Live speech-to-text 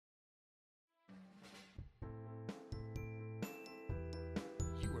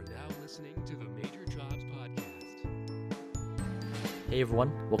listening to the Major Jobs Podcast. Hey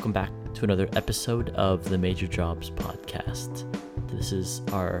everyone, welcome back to another episode of the Major Jobs Podcast. This is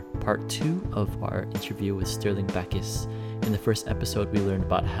our part 2 of our interview with Sterling Backus. In the first episode, we learned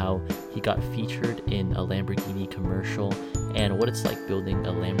about how he got featured in a Lamborghini commercial and what it's like building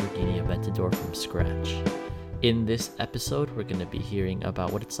a Lamborghini Aventador from scratch. In this episode, we're going to be hearing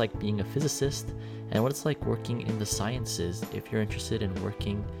about what it's like being a physicist and what it's like working in the sciences. If you're interested in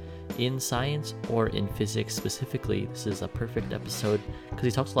working in science or in physics specifically, this is a perfect episode because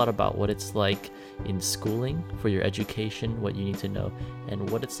he talks a lot about what it's like in schooling for your education, what you need to know, and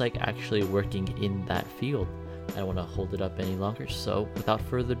what it's like actually working in that field. I don't want to hold it up any longer, so without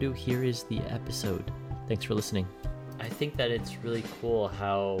further ado, here is the episode. Thanks for listening. I think that it's really cool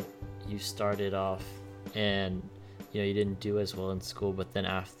how you started off and you didn't do as well in school, but then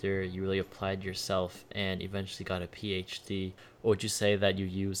after you really applied yourself and eventually got a PhD. Or would you say that you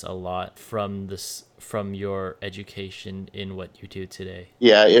use a lot from your education in what you do today?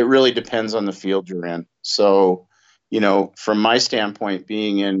 Yeah, it really depends on the field you're in. So, from my standpoint,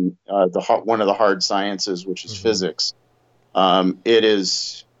 being in one of the hard sciences, which is physics,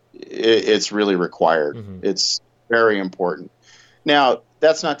 it's really required. It's very important. Now,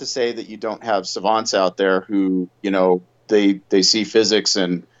 that's not to say that you don't have savants out there who, they see physics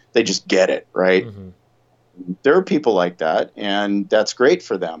and they just get it, right? There are people like that, and that's great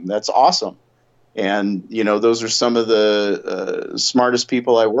for them. That's awesome. And, those are some of the smartest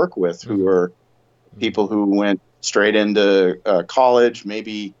people I work with who are people who went straight into college,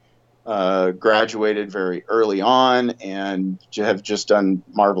 maybe graduated very early on and have just done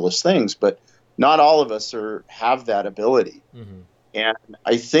marvelous things. But not all of us have that ability. And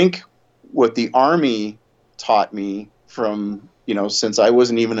I think what the Army taught me from, since I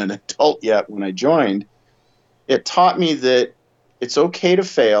wasn't even an adult yet when I joined, it taught me that it's okay to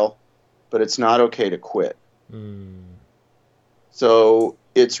fail, but it's not okay to quit. So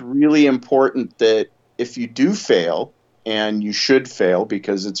it's really important that if you do fail, and you should fail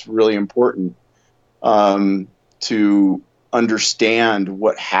because it's really important to understand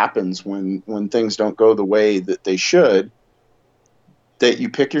what happens when things don't go the way that they should, that you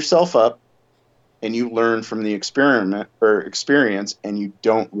pick yourself up and you learn from the experience and you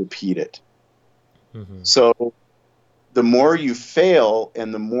don't repeat it. So the more you fail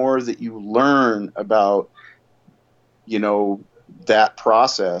and the more that you learn about, that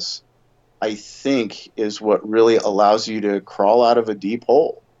process, I think is what really allows you to crawl out of a deep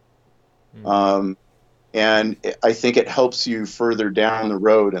hole. And I think it helps you further down the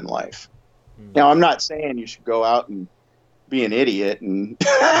road in life. Now, I'm not saying you should go out and be an idiot and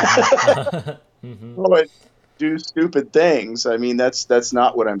do stupid things. I mean, that's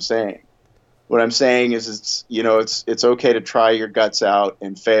not what I'm saying. What I'm saying is it's okay to try your guts out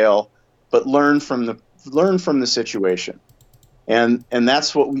and fail, but learn from the situation. And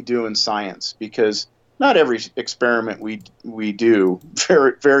that's what we do in science, because not every experiment we do,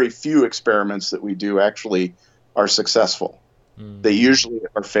 very, very few experiments that we do actually are successful. They usually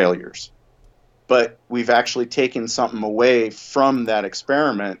are failures. But we've actually taken something away from that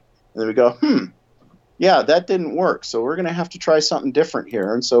experiment, and then we go, yeah, that didn't work, so we're going to have to try something different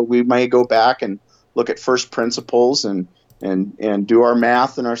here. And so we may go back and look at first principles and do our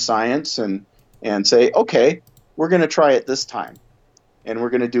math and our science and say, okay, we're going to try it this time, and we're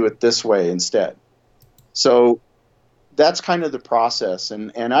going to do it this way instead. So that's kind of the process.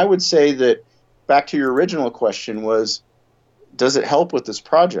 And I would say that, back to your original question, was, does it help with this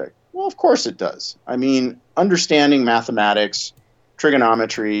project? Well, of course it does. I mean, understanding mathematics,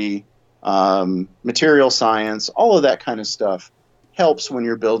 trigonometry, material science, all of that kind of stuff helps when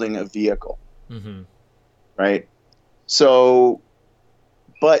you're building a vehicle, right? So,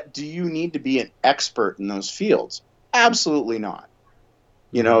 but do you need to be an expert in those fields? Absolutely not.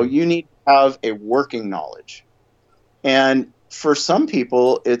 You need to have a working knowledge. And for some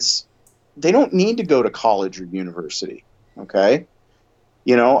people, they don't need to go to college or university, okay?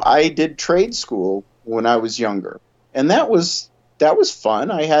 I did trade school when I was younger, and that was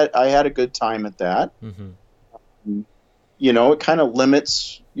fun. I had a good time at that. It kind of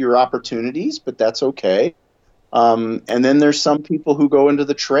limits your opportunities, but that's okay. And then there's some people who go into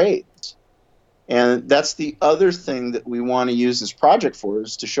the trades, and that's the other thing that we want to use this project for,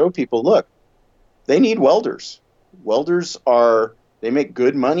 is to show people, look, they need welders. Welders they make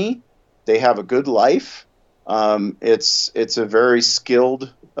good money. They have a good life. It's a very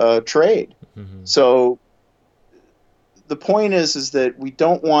skilled trade. So the point is that we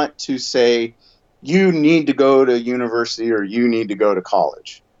don't want to say you need to go to university or you need to go to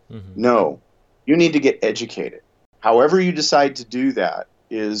college. No, you need to get educated. However you decide to do that,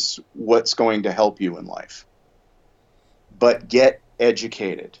 is what's going to help you in life. But get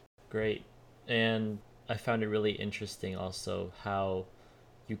educated. Great. And I found it really interesting also how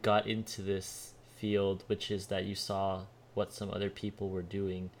you got into this field, which is that you saw what some other people were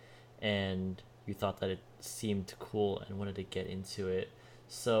doing and you thought that it seemed cool and wanted to get into it.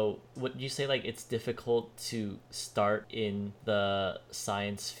 So would you say like it's difficult to start in the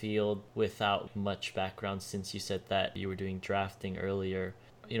science field without much background, since you said that you were doing drafting earlier?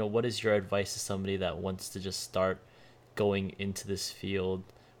 You know, what is your advice to somebody that wants to just start going into this field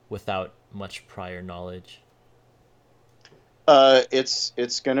without much prior knowledge?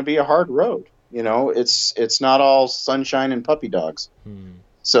 It's going to be a hard road. You know, it's not all sunshine and puppy dogs.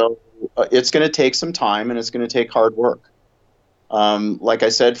 So it's going to take some time and it's going to take hard work. Like I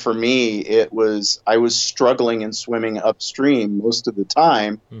said, for me, I was struggling and swimming upstream most of the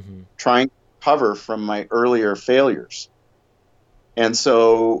time, trying to recover from my earlier failures. And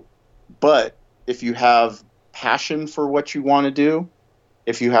so, but if you have passion for what you want to do,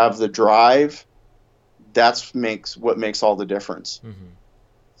 if you have the drive, what makes all the difference.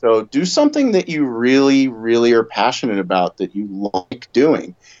 So do something that you really, really are passionate about, that you like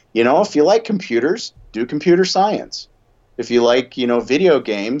doing. You know, if you like computers, do computer science. If you like, video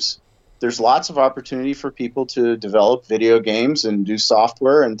games, there's lots of opportunity for people to develop video games and do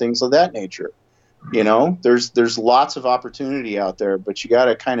software and things of that nature. You know, there's lots of opportunity out there, but you got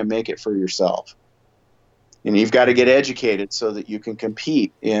to kind of make it for yourself. And you've got to get educated so that you can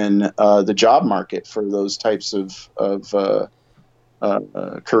compete in the job market for those types of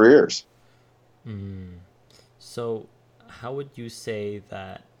careers. So how would you say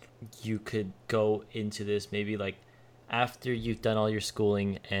that you could go into this, maybe like after you've done all your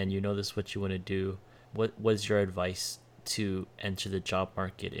schooling and you know this is what you want to do? What was your advice to enter the job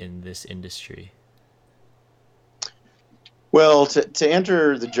market in this industry? Well, to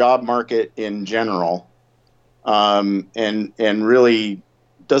enter the job market in general, and really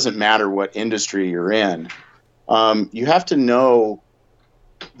doesn't matter what industry you're in, you have to know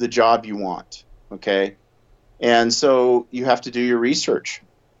the job you want, okay? And so you have to do your research.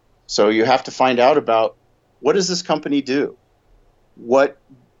 So you have to find out about, what does this company do? What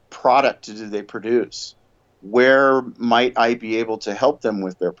product do they produce? Where might I be able to help them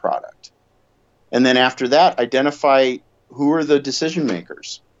with their product? And then after that, identify who are the decision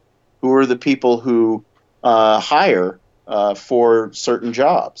makers, who are the people who hire for certain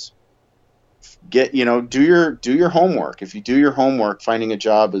jobs. Do your homework. If you do your homework, finding a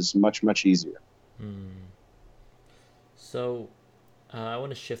job is much, much easier. So I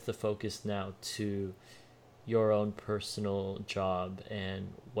want to shift the focus now to your own personal job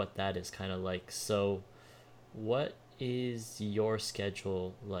and what that is kind of like. So what is your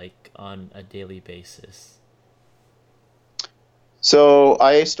schedule like on a daily basis? So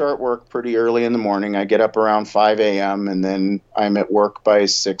I start work pretty early in the morning. I get up around 5 a.m. and then I'm at work by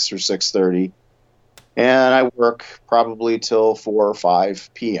 6 or 6:30. And I work probably till 4 or 5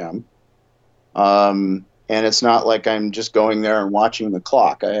 p.m. And it's not like I'm just going there and watching the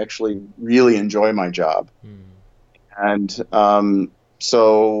clock. I actually really enjoy my job. And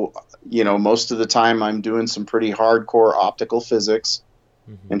so, most of the time I'm doing some pretty hardcore optical physics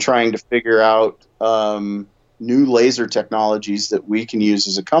and trying to figure out new laser technologies that we can use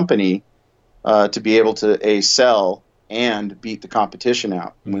as a company to be able to sell and beat the competition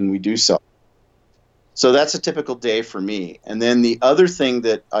out when we do sell. So that's a typical day for me. And then the other thing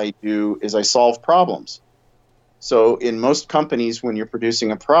that I do is I solve problems. So in most companies, when you're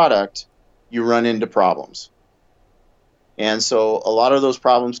producing a product, you run into problems. And so a lot of those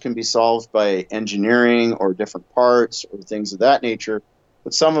problems can be solved by engineering or different parts or things of that nature,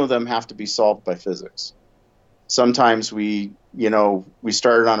 but some of them have to be solved by physics. Sometimes we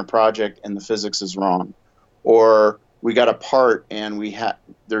started on a project and the physics is wrong, or we got a part and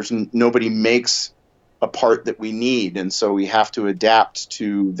nobody makes a part that we need, and so we have to adapt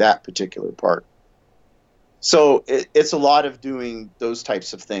to that particular part. So it's a lot of doing those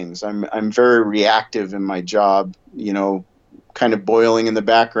types of things. I'm very reactive in my job. Kind of boiling in the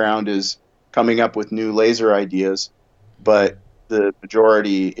background is coming up with new laser ideas, but the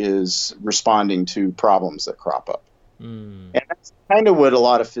majority is responding to problems that crop up. And that's kind of what a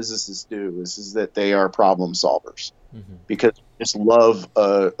lot of physicists do, is that they are problem solvers, because they just love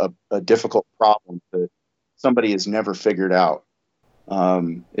a difficult problem that somebody has never figured out.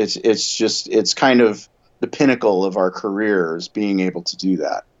 It's kind of the pinnacle of our career, is being able to do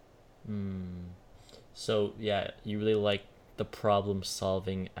that. So yeah, you really like the problem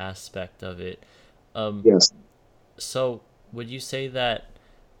solving aspect of it. Yes. So would you say that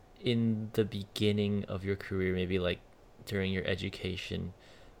in the beginning of your career, maybe like during your education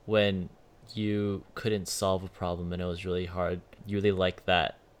when you couldn't solve a problem and it was really hard? You really liked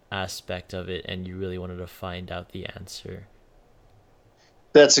that aspect of it and you really wanted to find out the answer.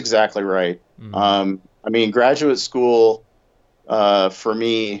 That's exactly right. I mean, graduate school for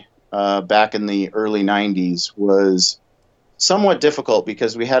me back in the early 90s was somewhat difficult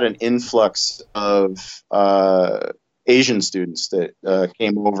because we had an influx of Asian students that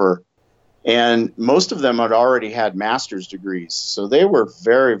came over, and most of them had already had master's degrees, so they were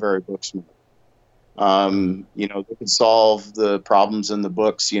very, very book smart. They could solve the problems in the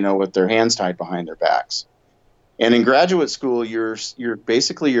books, with their hands tied behind their backs. And in graduate school, you're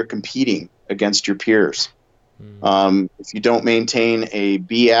competing against your peers. If you don't maintain a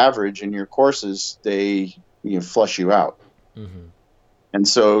B average in your courses, they flush you out. Mm-hmm. And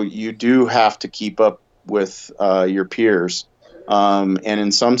so you do have to keep up with your peers. And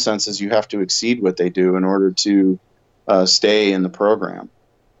in some senses, you have to exceed what they do in order to stay in the program.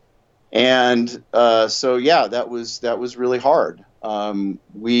 And that was really hard.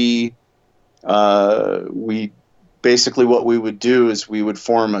 We basically, what we would do is we would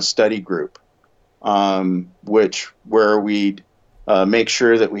form a study group, where we'd make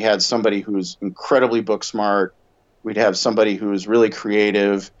sure that we had somebody who was incredibly book smart. We'd have somebody who was really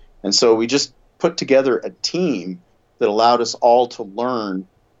creative, and so we just put together a team that allowed us all to learn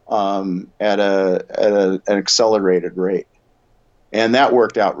at an accelerated rate, and that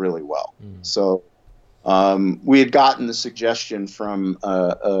worked out really well. So we had gotten the suggestion from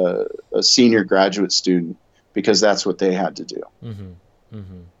a senior graduate student because that's what they had to do. Mm-hmm.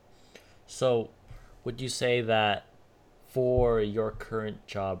 Mm-hmm. So would you say that for your current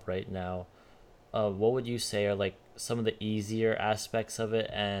job right now, what would you say are like some of the easier aspects of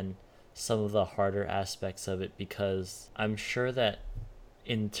it and some of the harder aspects of it? Because I'm sure that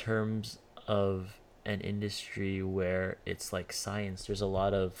in terms of an industry where it's like science, there's a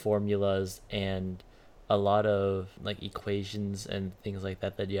lot of formulas and a lot of like equations and things like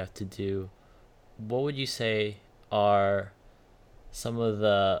that you have to do. What would you say are some of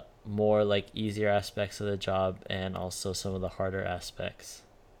the more like easier aspects of the job and also some of the harder aspects?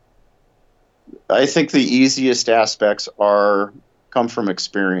 I think the easiest aspects come from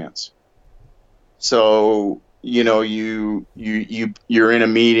experience. So, you're in a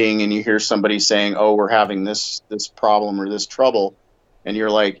meeting and you hear somebody saying, "Oh, we're having this problem or this trouble," and you're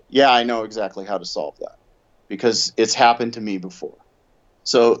like, "Yeah, I know exactly how to solve that because it's happened to me before."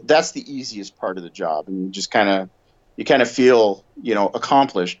 So that's the easiest part of the job, and you just kind of feel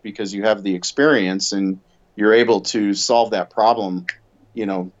accomplished because you have the experience and you're able to solve that problem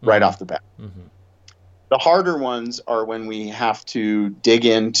right off the bat. Mm-hmm. The harder ones are when we have to dig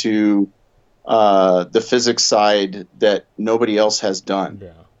into the physics side that nobody else has done.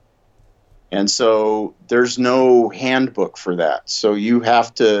 Yeah. And so there's no handbook for that. So you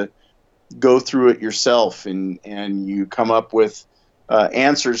have to go through it yourself and you come up with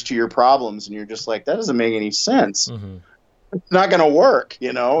answers to your problems, and you're just like, that doesn't make any sense. Mm-hmm. It's not going to work,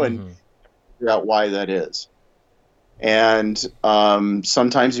 and Mm-hmm. figure out why that is. And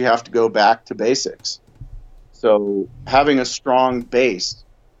sometimes you have to go back to basics. So having a strong base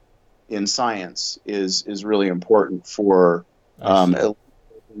in science is really important for at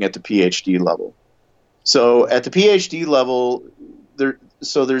the PhD level. So at the PhD level,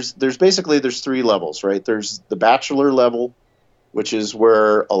 there's basically three levels, right? There's the bachelor level, which is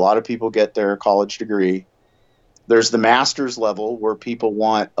where a lot of people get their college degree. There's the master's level, where people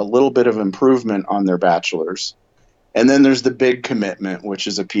want a little bit of improvement on their bachelor's. And then there's the big commitment, which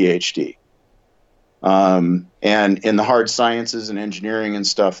is a PhD. And in the hard sciences and engineering and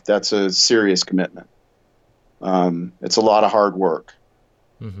stuff, that's a serious commitment. It's a lot of hard work.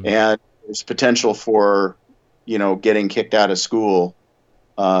 Mm-hmm. And there's potential for, getting kicked out of school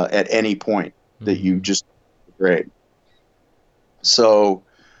at any point that you just grade. So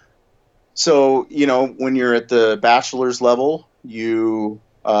when you're at the bachelor's level, you're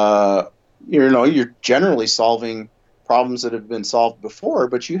generally solving problems that have been solved before,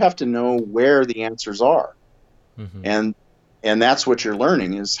 but you have to know where the answers are. Mm-hmm. And that's what you're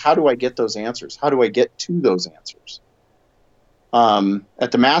learning is, how do I get those answers? How do I get to those answers?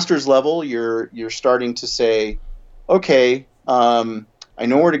 At the master's level, you're starting to say, okay, I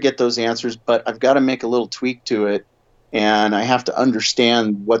know where to get those answers, but I've got to make a little tweak to it, and I have to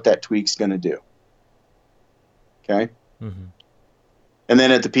understand what that tweak's going to do. Okay? Mm-hmm. And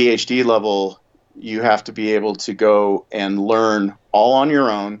then at the PhD level, you have to be able to go and learn all on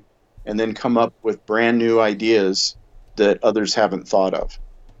your own and then come up with brand new ideas that others haven't thought of.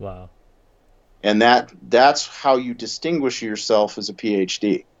 Wow. And that's how you distinguish yourself as a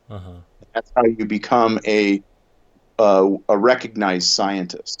PhD. Uh-huh. That's how you become a a recognized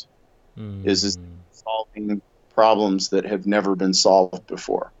scientist. Is Mm-hmm. solving problems that have never been solved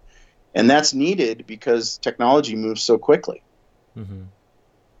before. And that's needed because technology moves so quickly. Mm-hmm.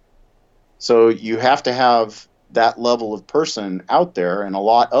 So you have to have that level of person out there, and a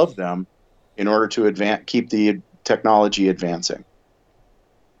lot of them, in order to keep the technology advancing.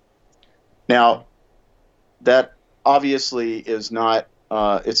 Now, that obviously is not.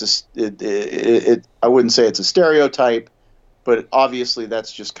 I wouldn't say it's a stereotype, but obviously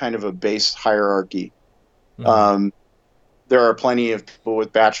that's just kind of a base hierarchy. Mm-hmm. Um, there are plenty of people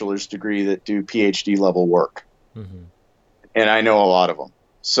with bachelor's degree that do PhD level work, Mm-hmm. and I know a lot of them.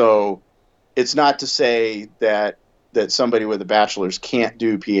 So it's not to say that somebody with a bachelor's can't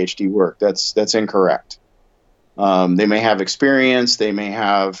do PhD work. That's incorrect. They may have experience. They may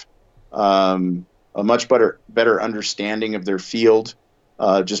have a much better understanding of their field,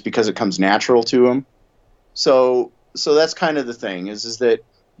 just because it comes natural to them. So that's kind of the thing is that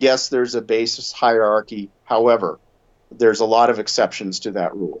yes, there's a basis hierarchy. However, there's a lot of exceptions to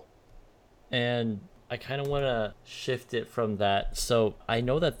that rule. And I kind of want to shift it from that. So I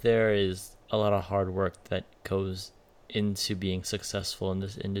know that there is a lot of hard work that goes into being successful in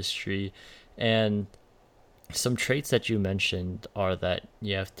this industry. And some traits that you mentioned are that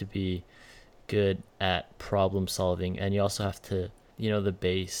you have to be good at problem solving, and you also have to, the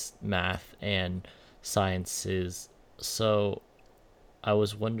base math and sciences. So I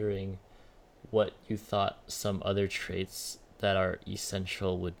was wondering what you thought some other traits that are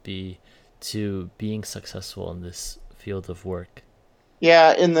essential would be to being successful in this field of work.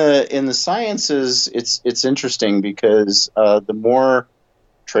 Yeah, in the sciences, it's interesting because the more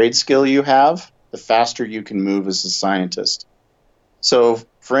trade skill you have, the faster you can move as a scientist. So,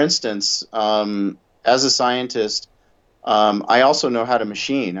 for instance, as a scientist, I also know how to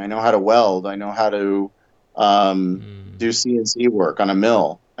machine. I know how to weld. I know how to Mm. do CNC work on a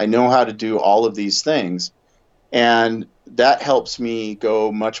mill. I know how to do all of these things, and that helps me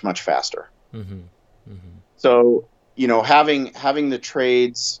go much, much faster. Mm-hmm. Mm-hmm. So, having the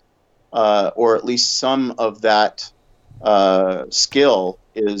trades, or at least some of that skill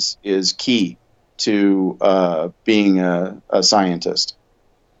is key to being a scientist.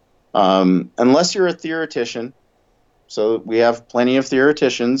 Unless you're a theoretician, so we have plenty of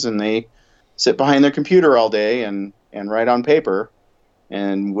theoreticians, and they sit behind their computer all day and write on paper,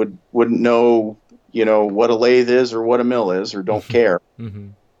 and wouldn't know what a lathe is or what a mill is, or don't care. Mm-hmm.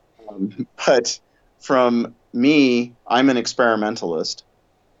 But from me, I'm an experimentalist,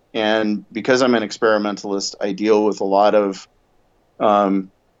 and because I'm an experimentalist, I deal with a lot of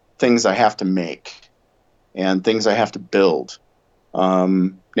um, things I have to make and things I have to build.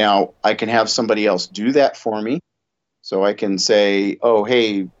 Now, I can have somebody else do that for me. So I can say, oh,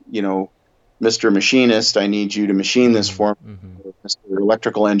 hey, Mr. Machinist, I need you to machine this Mm-hmm. for Mm-hmm. me. Mr.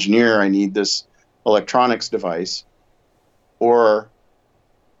 Electrical Engineer, I need this electronics device. Or,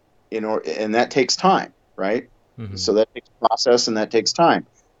 and that takes time, right? Mm-hmm. So that takes process and that takes time.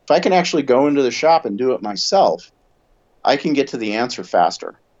 If I can actually go into the shop and do it myself, I can get to the answer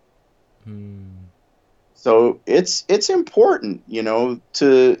faster. Mm. So it's important,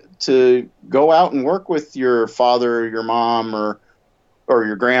 to go out and work with your father or your mom or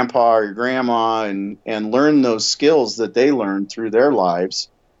your grandpa or your grandma and learn those skills that they learned through their lives,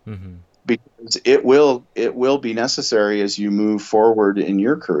 Mm-hmm. because it will be necessary as you move forward in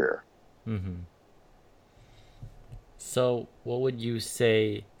your career. Mm-hmm. So, what would you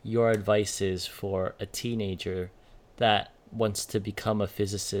say your advice is for a teenager that wants to become a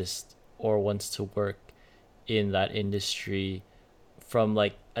physicist or wants to work in that industry from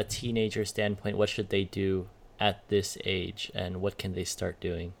like a teenager standpoint? What should they do at this age and what can they start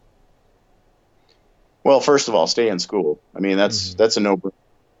doing? Well, first of all, stay in school. I mean, that's Mm-hmm. that's a no-brainer.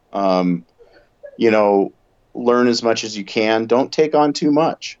 Um, you know, learn as much as you can. Don't take on too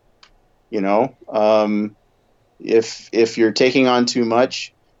much. You know, if you're taking on too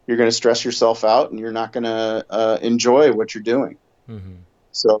much, you're going to stress yourself out, and you're not going to enjoy what you're doing. Mm-hmm.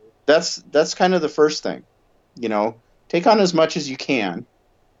 So that's kind of the first thing. Take on as much as you can,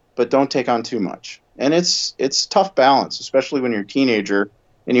 but don't take on too much. And it's tough balance, especially when you're a teenager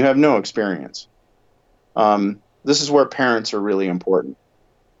and you have no experience. This is where parents are really important.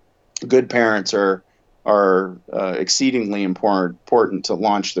 Good parents are exceedingly important to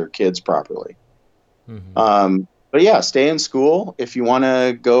launch their kids properly. Mm-hmm. But yeah, stay in school. If you want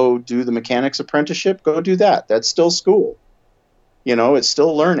to go do the mechanics apprenticeship, go do that. That's still school. It's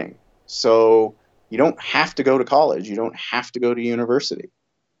still learning. So you don't have to go to college. You don't have to go to university.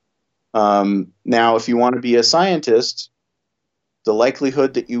 Now, if you want to be a scientist, the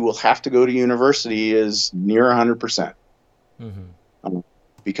likelihood that you will have to go to university is near 100%.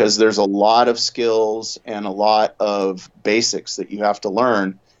 Because there's a lot of skills and a lot of basics that you have to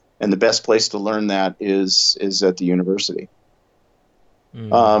learn, and the best place to learn that is at the university.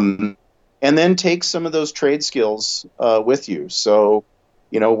 And then take some of those trade skills with you. So,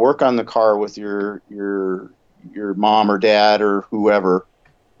 work on the car with your mom or dad or whoever.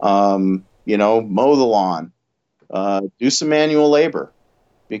 Mow the lawn, do some manual labor,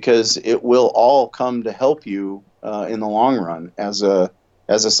 because it will all come to help you in the long run as a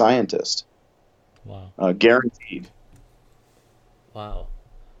scientist. Wow. Guaranteed. Wow.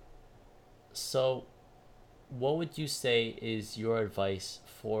 So, what would you say is your advice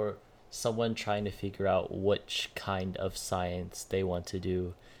for someone trying to figure out which kind of science they want to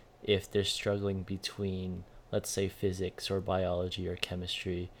do if they're struggling between, let's say, physics or biology or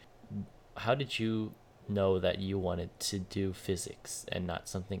chemistry? How did you know that you wanted to do physics and not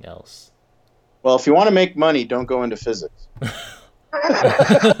something else? Well, if you want to make money, don't go into physics.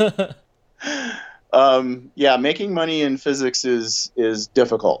 Making money in physics is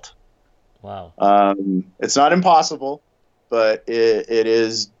difficult. Wow. It's not impossible, but it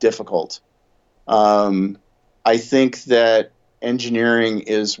is difficult. I think that engineering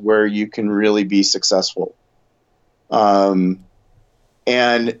is where you can really be successful. And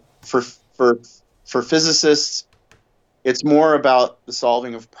for physicists, it's more about the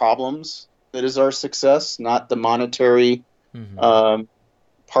solving of problems that is our success, not the monetary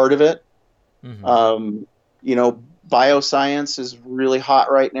part of it. Bioscience is really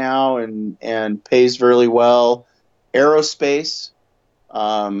hot right now and pays really well. Aerospace,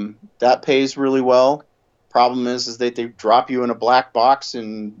 that pays really well. Problem is that they drop you in a black box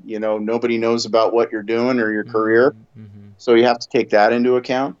and, nobody knows about what you're doing or your career. So you have to take that into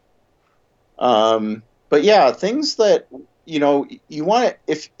account. But yeah, things that, you want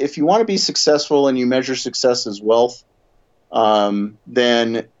to, if you want to be successful and you measure success as wealth,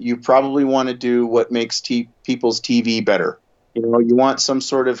 then you probably want to do what makes people's TV better. You want some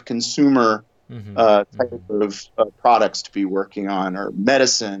sort of consumer type of products to be working on, or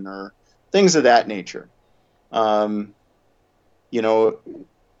medicine, or things of that nature. I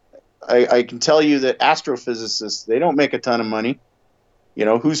can tell you that astrophysicists, they don't make a ton of money.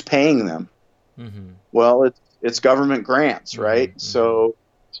 Who's paying them? Well, it's government grants, right? So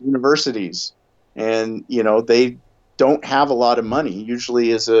it's universities, and they don't have a lot of money.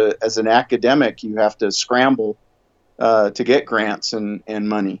 Usually, as an academic, you have to scramble to get grants and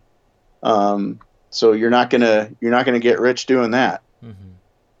money. So you're not gonna get rich doing that.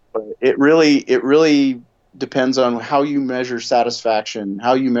 But it really depends on how you measure satisfaction,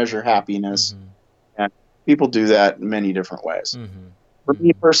 how you measure happiness, and people do that in many different ways. For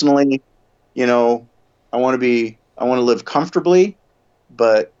me personally, I want to live comfortably,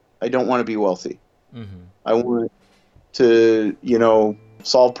 but I don't want to be wealthy. I want to,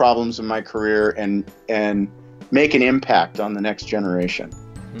 solve problems in my career and make an impact on the next generation.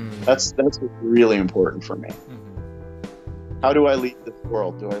 That's what's really important for me. How do I leave this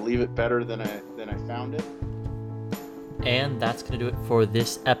world? Do I leave it better than I found it? And that's going to do it for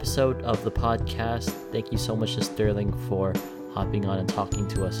this episode of the podcast. Thank you so much to Sterling for hopping on and talking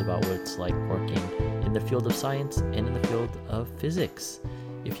to us about what it's like working in the field of science and in the field of physics.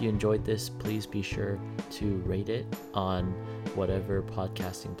 If you enjoyed this, please be sure to rate it on whatever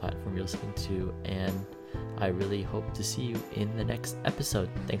podcasting platform you're listening to, and I really hope to see you in the next episode.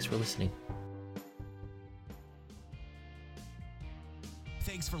 Thanks for listening.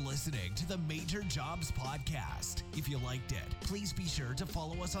 Thanks for listening to the Major Jobs Podcast. If you liked it, please be sure to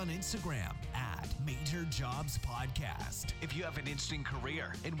follow us on Instagram at Major Jobs Podcast. If you have an interesting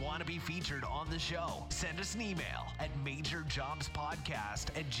career and want to be featured on the show, send us an email at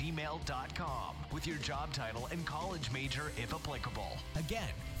majorjobspodcast@gmail.com with your job title and college major if applicable. Again,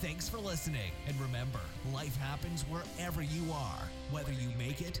 thanks for listening. And remember, life happens wherever you are, whether you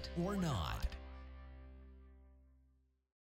make it or not.